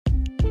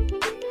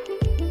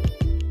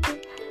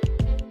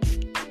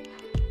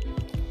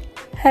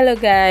Hello,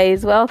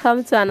 guys.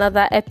 Welcome to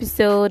another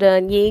episode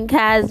on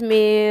Yinka's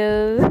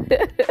Meal.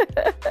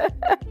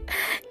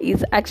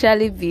 It's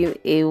actually been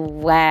a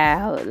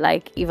while.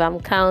 Like, if I'm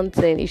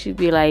counting, it should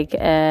be like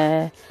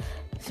 3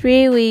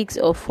 weeks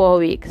or 4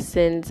 weeks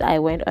since I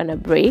went on a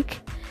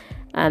break.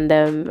 And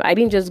I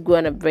didn't just go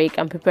on a break.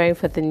 I'm preparing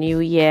for the new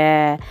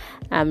year.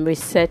 I'm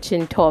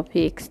researching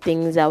topics,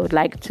 things I would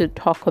like to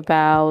talk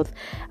about.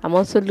 I'm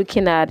also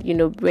looking at,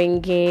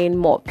 bringing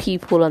more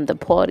people on the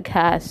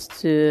podcast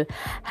to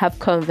have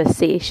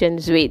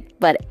conversations with.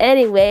 But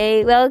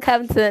anyway,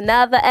 welcome to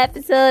another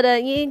episode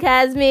of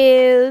Yinka's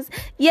Meals.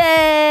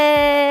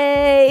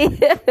 Yay!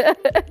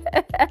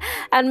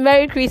 And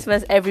Merry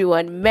Christmas,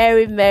 everyone.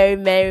 Merry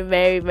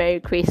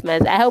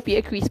Christmas. I hope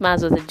your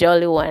Christmas was a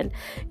jolly one.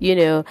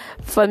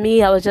 For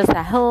me, I was just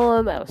at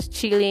home. I was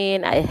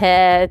chilling. I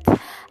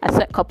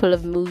saw a couple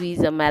of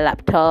movies on my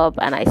laptop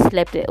and I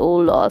slept it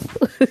all off.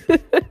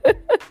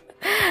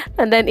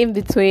 And then in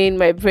between,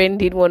 my brain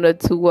did one or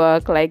two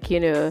work,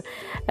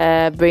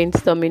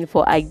 brainstorming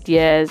for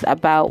ideas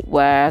about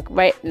work.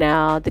 Right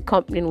now, the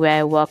company where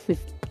I work with,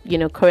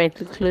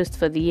 currently closed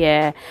for the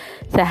year.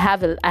 So I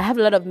have a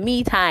lot of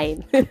me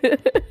time.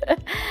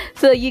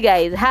 So you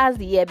guys, how's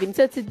the year been?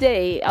 So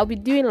today I'll be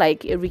doing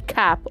like a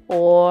recap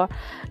or,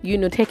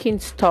 taking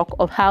stock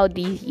of how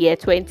this year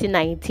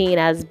 2019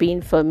 has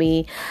been for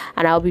me,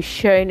 and I'll be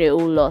sharing a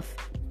whole lot.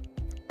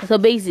 So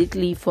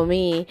basically for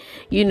me,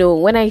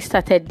 when I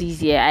started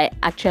this year, I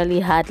actually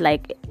had how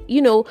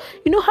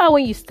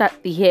when you start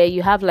the year,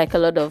 you have like a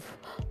lot of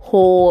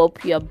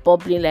hope, you're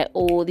bubbling like,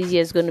 oh, this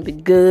year is going to be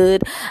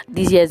good,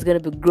 this year is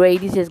going to be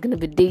great, this year is going to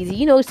be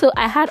daisy, so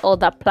I had all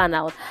that planned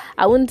out.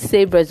 I wouldn't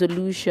say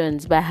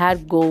resolutions, but I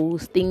had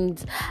goals,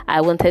 things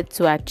I wanted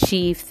to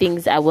achieve,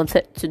 things I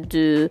wanted to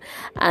do.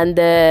 And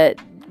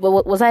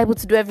was I able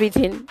to do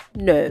everything?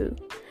 No.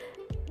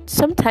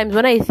 Sometimes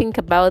when I think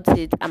about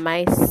it, am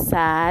I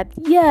sad?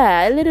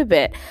 Yeah, a little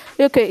bit.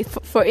 Okay,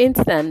 for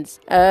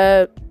instance,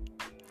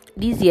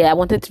 this year I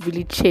wanted to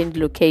really change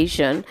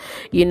location,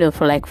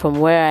 from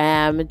where I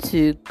am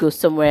to go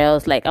somewhere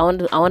else. Like I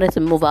wanted to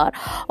move out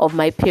of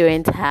my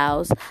parents'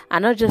 house,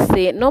 and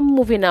not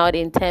moving out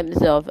in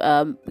terms of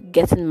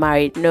getting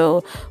married.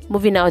 No,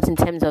 moving out in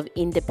terms of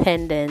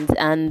independence,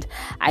 and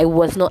I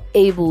was not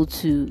able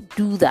to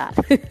do that.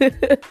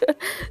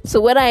 So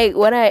when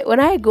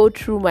I go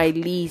through my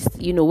list,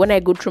 when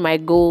I go through my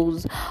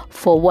goals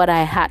for what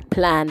I had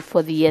planned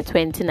for the year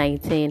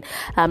 2019,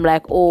 I'm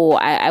like, oh,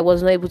 I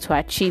was not able to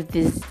achieve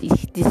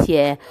this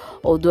year,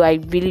 although I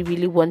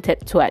really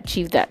wanted to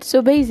achieve that.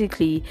 So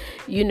basically,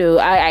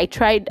 I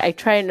try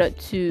not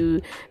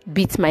to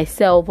beat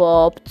myself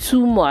up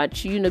too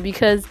much,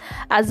 because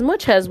as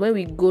much as when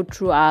we go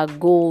through our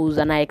goals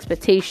and our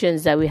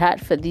expectations that we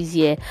had for this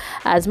year,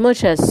 as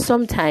much as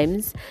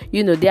sometimes,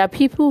 there are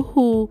people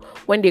who,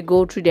 when they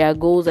go through their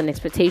goals and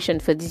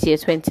expectations for this year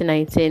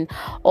 2019,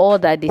 all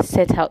that they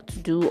set out to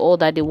do, all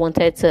that they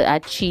wanted to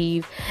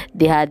achieve,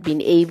 they had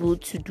been able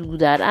to do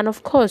that. And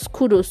of course,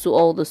 kudos to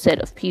all the set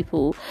of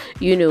people,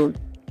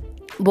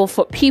 but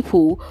for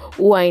people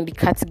who are in the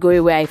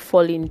category where I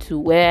fall into,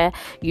 where,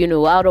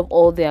 out of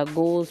all their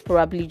goals,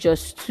 probably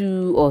just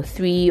 2 or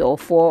 3 or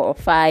 4 or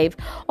 5,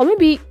 or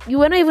maybe you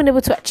were not even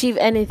able to achieve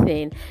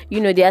anything,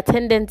 their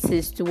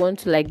tendencies to want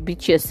to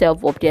beat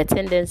yourself up, their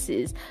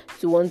tendencies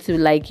to want to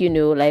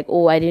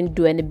oh, I didn't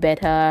do any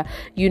better,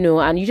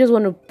 and you just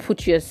want to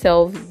put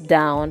yourself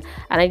down.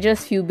 And I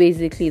just feel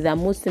basically that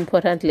most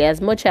importantly,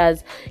 as much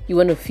as you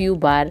want to feel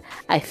bad,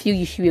 I feel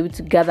you should be able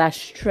to gather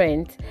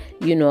strength,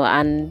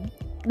 and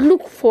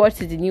look forward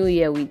to the new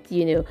year with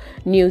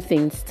new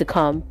things to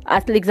come.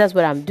 At least that's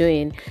what I'm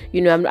doing.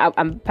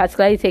 I'm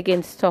particularly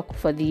taking stock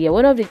for the year.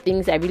 One of the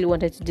things I really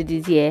wanted to do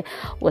this year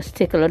was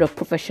take a lot of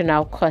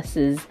professional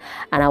courses,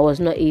 and I was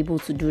not able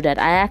to do that.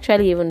 I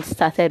actually even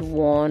started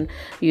one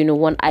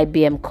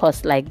IBM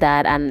course like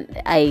that, and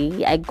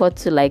I got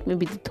to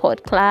maybe the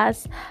 3rd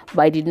class,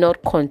 but I did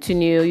not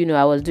continue.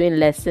 I was doing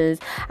lessons.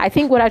 I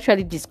think what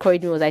actually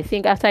discouraged me was, I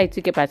think after I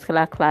took a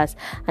particular class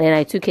and then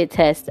I took a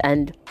test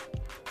and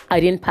I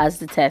didn't pass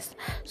the test,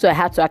 so I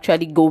had to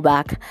actually go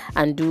back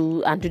and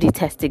do the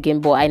test again.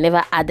 But I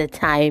never had the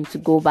time to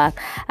go back.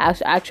 I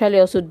actually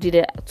also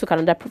took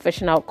another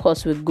professional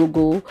course with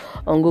Google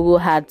on Google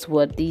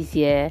AdWords this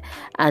year,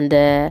 and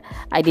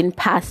I didn't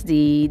pass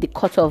the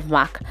cutoff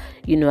mark.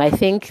 I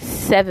think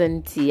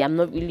 70. I'm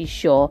not really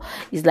sure.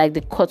 Is like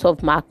the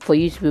cutoff mark for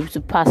you to be able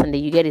to pass, and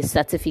then you get a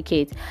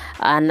certificate.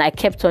 And I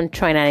kept on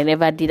trying, and I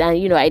never did.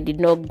 And I did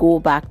not go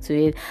back to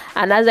it.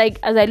 And as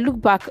I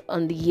look back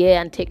on the year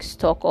and take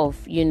stock of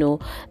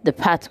the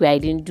parts where I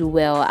didn't do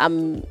well,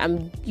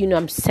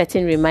 I'm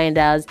setting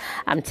reminders,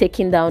 I'm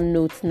taking down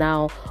notes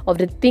now of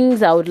the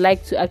things I would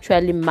like to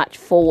actually march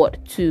forward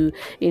to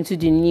into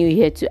the new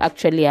year to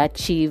actually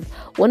achieve.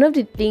 One of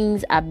the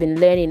things I've been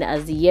learning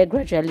as the year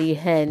gradually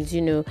ends,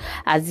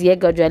 as the year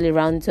gradually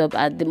rounds up,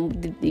 at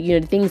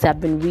the things I've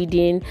been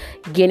reading,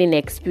 gaining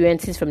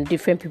experiences from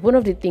different people. One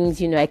of the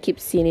things I keep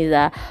seeing is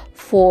that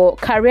for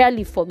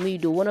careerly for me,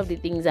 though, one of the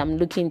things I'm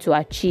looking to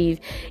achieve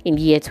in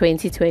the year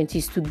 2020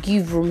 is to to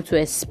give room to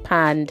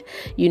expand,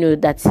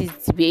 that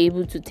is to be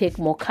able to take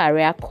more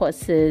career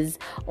courses,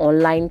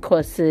 online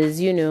courses,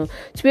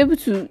 to be able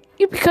to,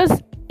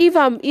 because if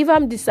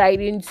I'm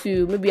deciding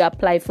to maybe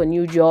apply for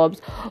new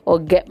jobs or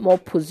get more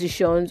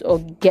positions or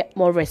get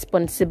more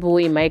responsible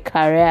in my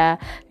career,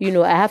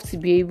 I have to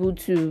be able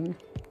to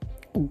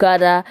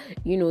gather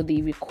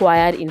the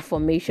required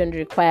information, the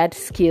required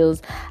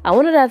skills. And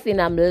one other thing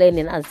I'm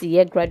learning as the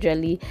year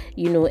gradually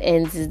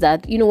ends is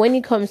that when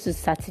it comes to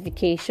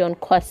certification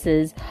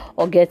courses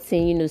or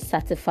getting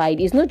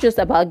certified, it's not just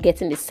about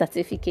getting the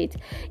certificate.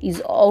 It's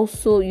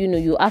also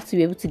you have to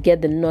be able to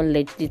get the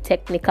knowledge, the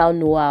technical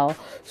know-how,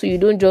 so you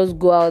don't just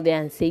go out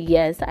there and say,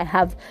 yes, I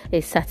have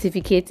a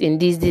certificate in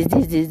this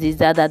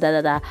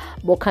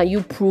but can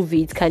you prove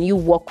it? Can you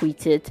work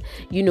with it?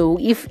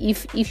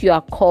 If you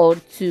are called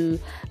to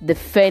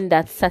defend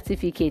that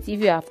certificate,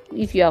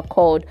 if you are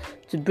called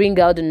to bring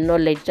out the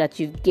knowledge that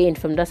you've gained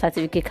from that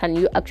certificate, can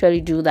you actually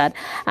do that?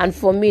 And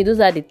for me, those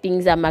are the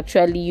things I'm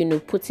actually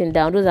putting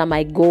down. Those are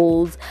my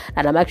goals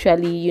that I'm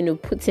actually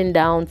putting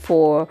down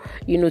for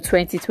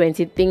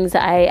 2020, things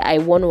I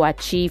want to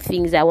achieve,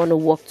 things I want to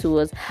work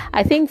towards.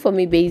 I think for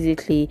me,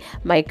 basically,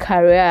 my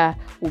career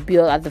will be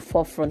at the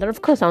forefront, and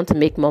of course I want to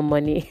make more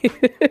money.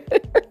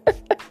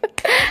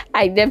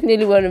 I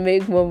definitely want to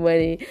make more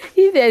money.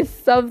 If there's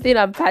something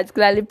I'm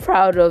particularly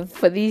proud of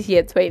for this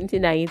year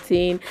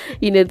 2019,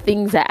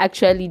 things I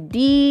actually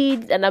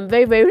did, and I'm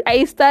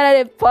I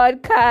started a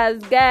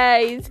podcast,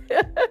 guys.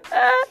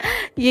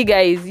 You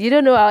guys, you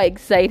don't know how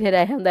excited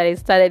I am that I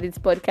started this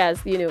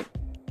podcast.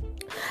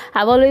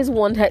 I've always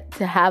wanted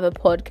to have a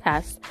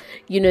podcast,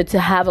 to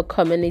have a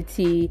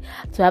community,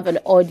 to have an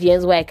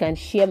audience where I can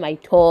share my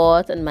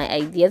thoughts and my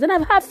ideas. And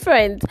I've had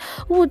friends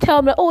who would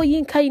tell me, oh,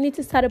 Yinka, you need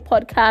to start a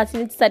podcast,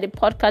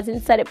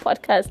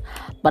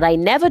 but I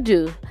never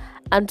do.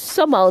 And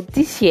somehow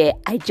this year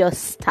I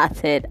just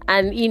started,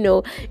 and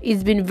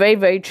it's been very,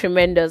 very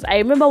tremendous. I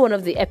remember one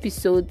of the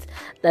episodes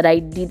that I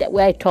did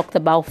where I talked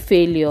about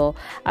failure.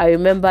 I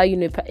remember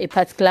a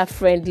particular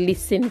friend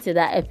listened to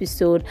that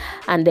episode,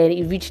 and then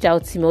he reached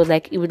out to me. I was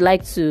like, he would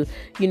like to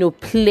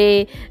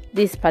play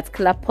this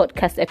particular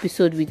podcast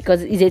episode with,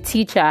 because he's a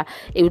teacher,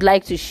 he would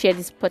like to share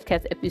this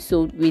podcast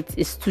episode with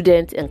a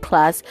student in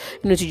class,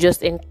 to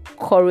just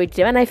encourage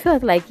them. And I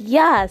felt like,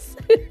 yes.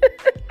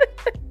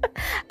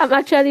 I'm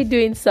actually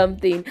doing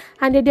something.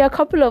 And there are a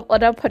couple of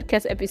other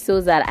podcast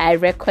episodes that I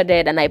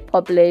recorded and I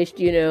published,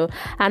 and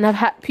I've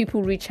had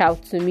people reach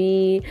out to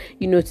me,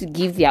 to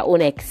give their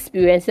own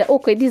experience. Like,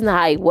 okay, this is not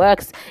how it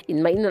works.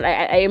 In my,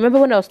 I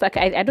remember when I was like,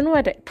 I don't know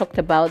what I talked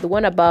about, the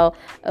one about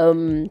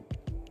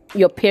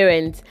your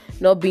parents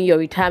not being your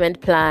retirement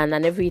plan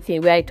and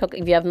everything, where I talk.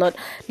 If you have not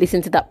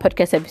listened to that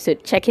podcast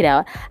episode, check it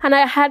out. And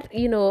I had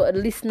a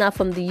listener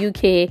from the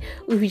UK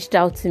who reached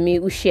out to me,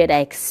 who shared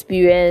their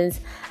experience,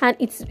 and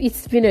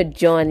it's been a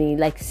journey.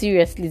 Like,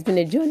 seriously, it's been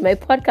a journey. My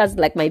podcast is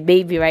like my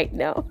baby right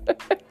now.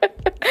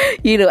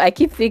 I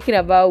keep thinking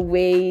about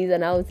ways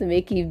and how to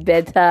make it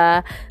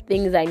better,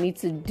 things I need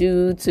to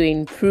do to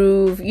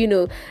improve.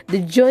 The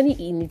journey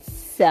in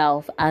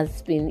itself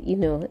has been,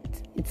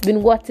 it's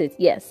been worth it,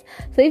 yes.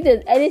 So if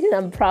there's anything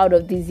I'm proud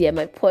of this year,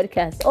 my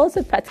podcast,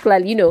 also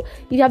particularly, if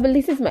you haven't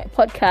listened to my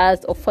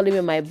podcast or follow me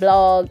on my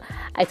blog,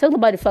 I talked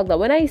about the fact that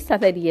when I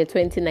started the year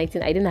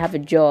 2019, I didn't have a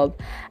job.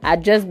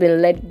 I'd just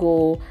been let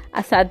go.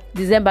 As at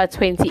December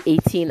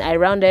 2018,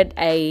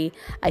 I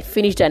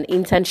finished an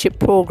internship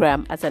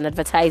program at an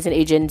advertising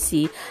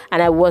agency,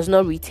 and I was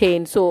not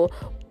retained. So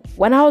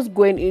when I was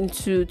going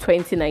into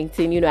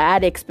 2019, I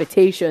had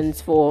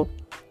expectations for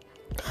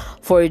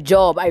a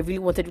job. I really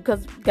wanted,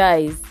 because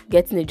guys,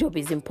 getting a job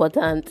is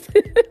important.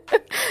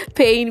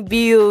 Paying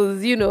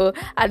bills, and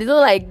it's not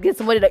like if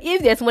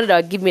there's somebody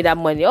that will give me that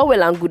money, oh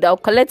well and good, I'll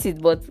collect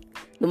it, but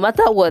no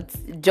matter what,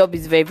 job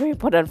is very, very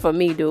important for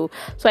me though.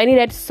 So I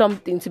needed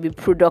something to be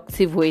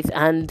productive with,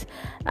 and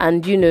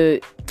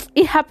it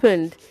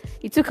happened.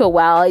 It took a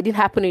while. It didn't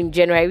happen in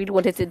January. I really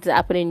wanted it to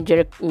happen in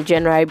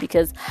January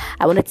because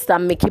I wanted to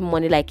start making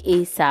money like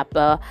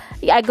ASAP.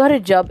 I got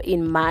a job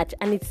in March,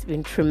 and it's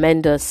been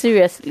tremendous.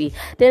 Seriously.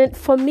 Then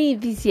for me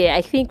this year,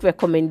 I think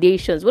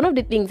recommendations. One of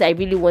the things I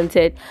really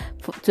wanted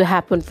to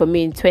happen for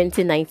me in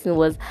 2019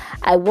 was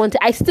I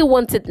still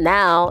want it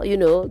now.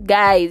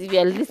 Guys, if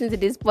you're listening to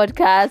this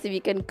podcast, if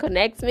you can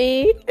connect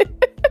me.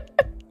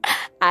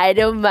 I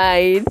don't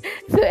mind.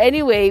 So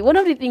anyway, one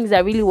of the things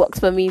that really works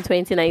for me in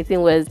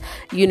 2019 was,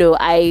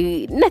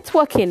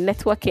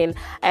 networking.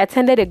 I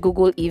attended a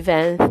Google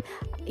event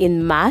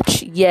in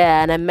March,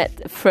 and I met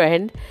a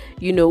friend,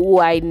 who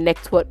I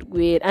networked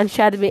with, and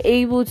she had been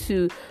able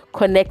to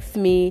connect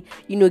me,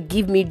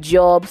 give me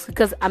jobs,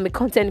 because I'm a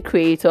content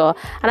creator,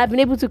 and I've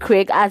been able to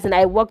create ads, and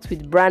I worked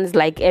with brands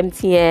like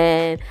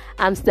MTN,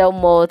 Amstel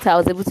Malta. I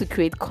was able to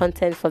create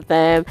content for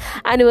them,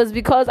 and it was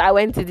because I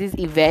went to this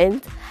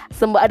event.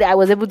 I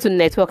was able to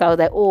network. I was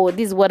like, oh,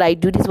 this is what I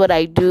do,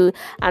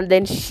 and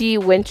then she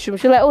went through.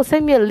 She was like, oh,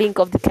 send me a link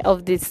of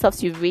the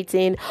stuff you've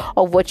written,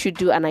 of what you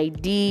do, and I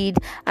did,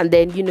 and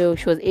then she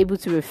was able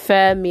to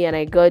refer me, and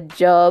I got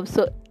jobs.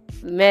 So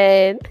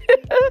Man,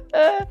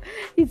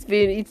 it's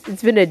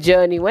been a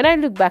journey. When I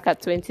look back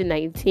at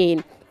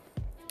 2019,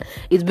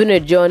 it's been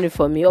a journey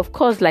for me. Of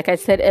course, like I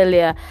said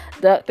earlier,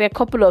 there are a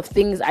couple of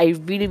things I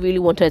really, really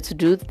wanted to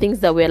do,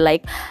 things that were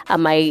like at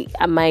my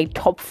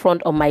top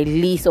front on my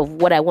list of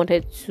what I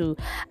wanted to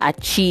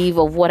achieve,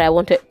 of what I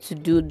wanted to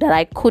do, that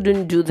I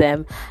couldn't do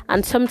them.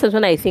 And sometimes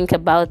when I think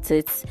about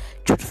it,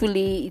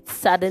 truthfully, it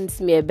saddens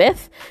me a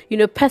bit.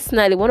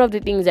 Personally, one of the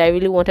things I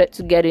really wanted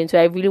to get into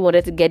a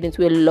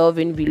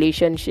loving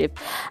relationship.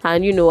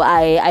 And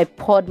I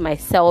poured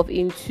myself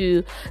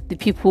into the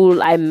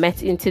people I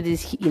met in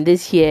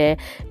this year,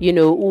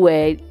 who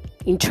were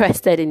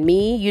interested in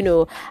me.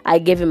 I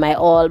gave it my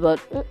all, but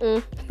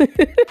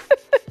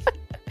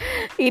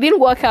it didn't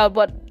work out.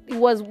 But it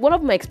was one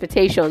of my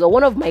expectations, or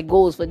one of my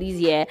goals for this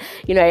year.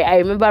 I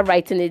remember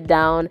writing it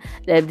down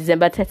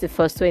December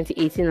 31st,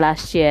 2018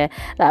 last year,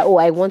 that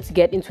I want to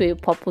get into a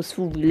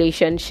purposeful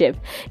relationship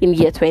in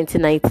year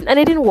 2019, and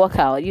it didn't work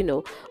out.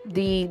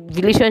 The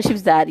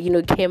relationships that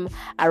came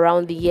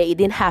around the year, it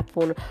didn't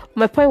happen.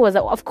 My point was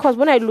that, of course,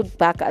 when I look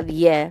back at the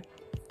year,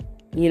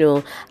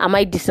 am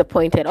I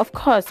disappointed? Of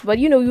course, but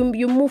you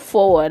move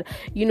forward.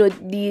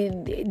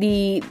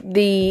 Okay,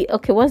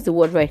 what's the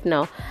word right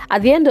now?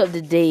 At the end of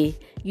the day,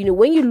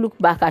 when you look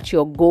back at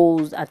your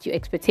goals, at your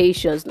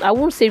expectations, I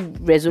won't say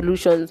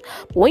resolutions,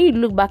 but when you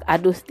look back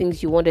at those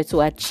things you wanted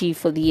to achieve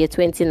for the year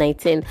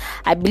 2019,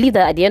 I believe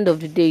that at the end of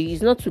the day,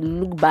 it's not to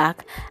look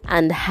back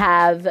and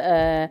have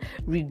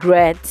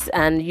regrets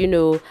and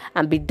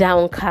be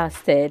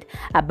downcasted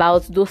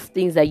about those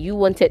things that you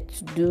wanted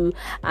to do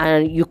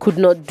and you could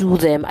not do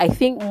them. I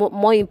think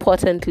more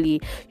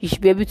importantly, you should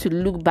be able to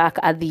look back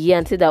at the year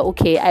and say that,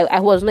 okay, I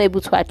was not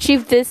able to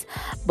achieve this,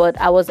 but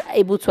I was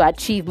able to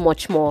achieve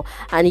much more.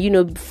 And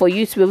for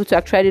you to be able to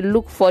actually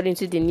look forward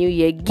into the new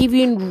year,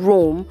 giving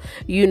room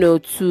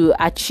to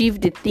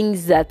achieve the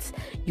things that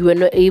you were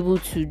not able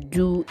to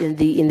do in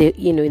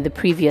the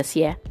previous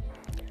year.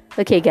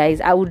 Okay,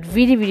 guys, I would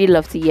really, really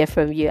love to hear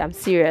from you. I'm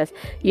serious.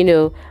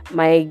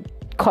 My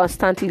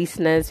constant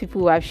listeners,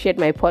 people who have shared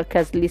my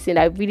podcast, listen,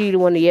 I really, really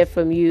want to hear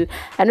from you.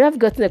 I know I've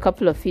gotten a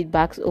couple of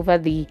feedbacks over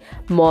the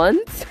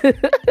months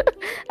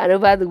and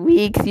over the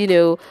weeks,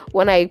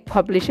 when I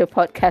publish a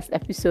podcast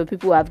episode,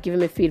 people have given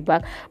me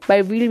feedback, but I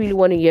really, really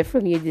want to hear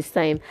from you this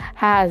time.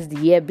 How has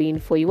the year been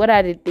for you? What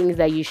are the things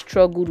that you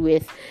struggled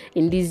with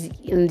in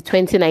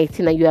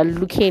 2019 and you are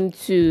looking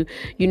to,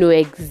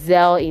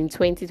 excel in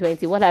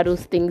 2020? What are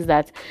those things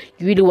that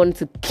you really want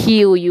to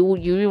kill? You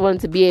really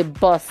want to be a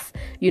boss,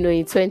 in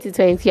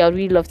 2020? I'd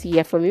really love to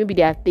hear from you. Maybe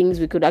there are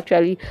things we could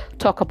actually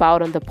talk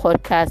about on the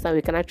podcast and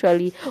we can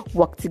actually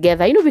work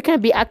together. We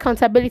can be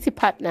accountability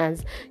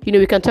partners.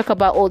 We can talk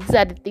about, these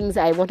are the things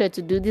I wanted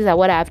to do. These are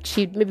what I've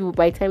achieved. Maybe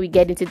by the time we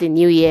get into the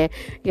new year,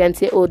 you can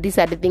say, these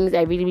are the things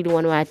I really, really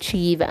want to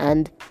achieve,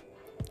 and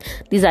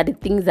these are the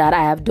things that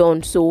I have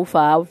done so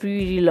far. I would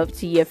really love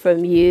to hear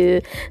from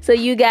you. So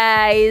you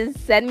guys,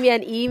 send me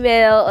an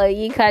email on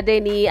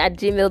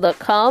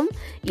yinkadeni@gmail.com.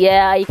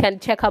 Yeah, you can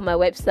check out my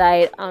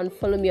website and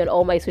follow me on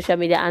all my social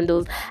media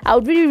handles. I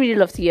would really, really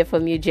love to hear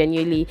from you,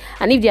 genuinely.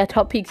 And if there are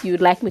topics you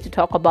would like me to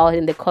talk about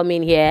in the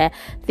coming year,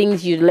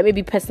 things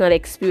maybe personal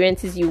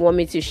experiences you want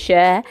me to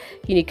share,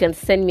 you can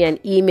send me an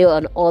email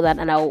on all that,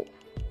 and I'll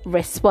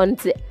respond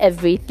to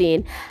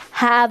everything.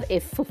 Have a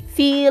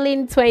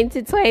fulfilling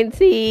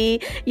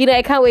 2020.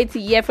 I can't wait to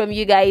hear from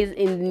you guys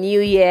in the new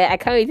year. I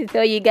can't wait to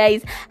tell you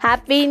guys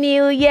Happy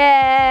New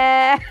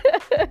Year.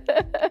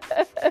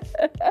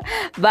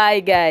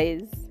 Bye,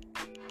 guys.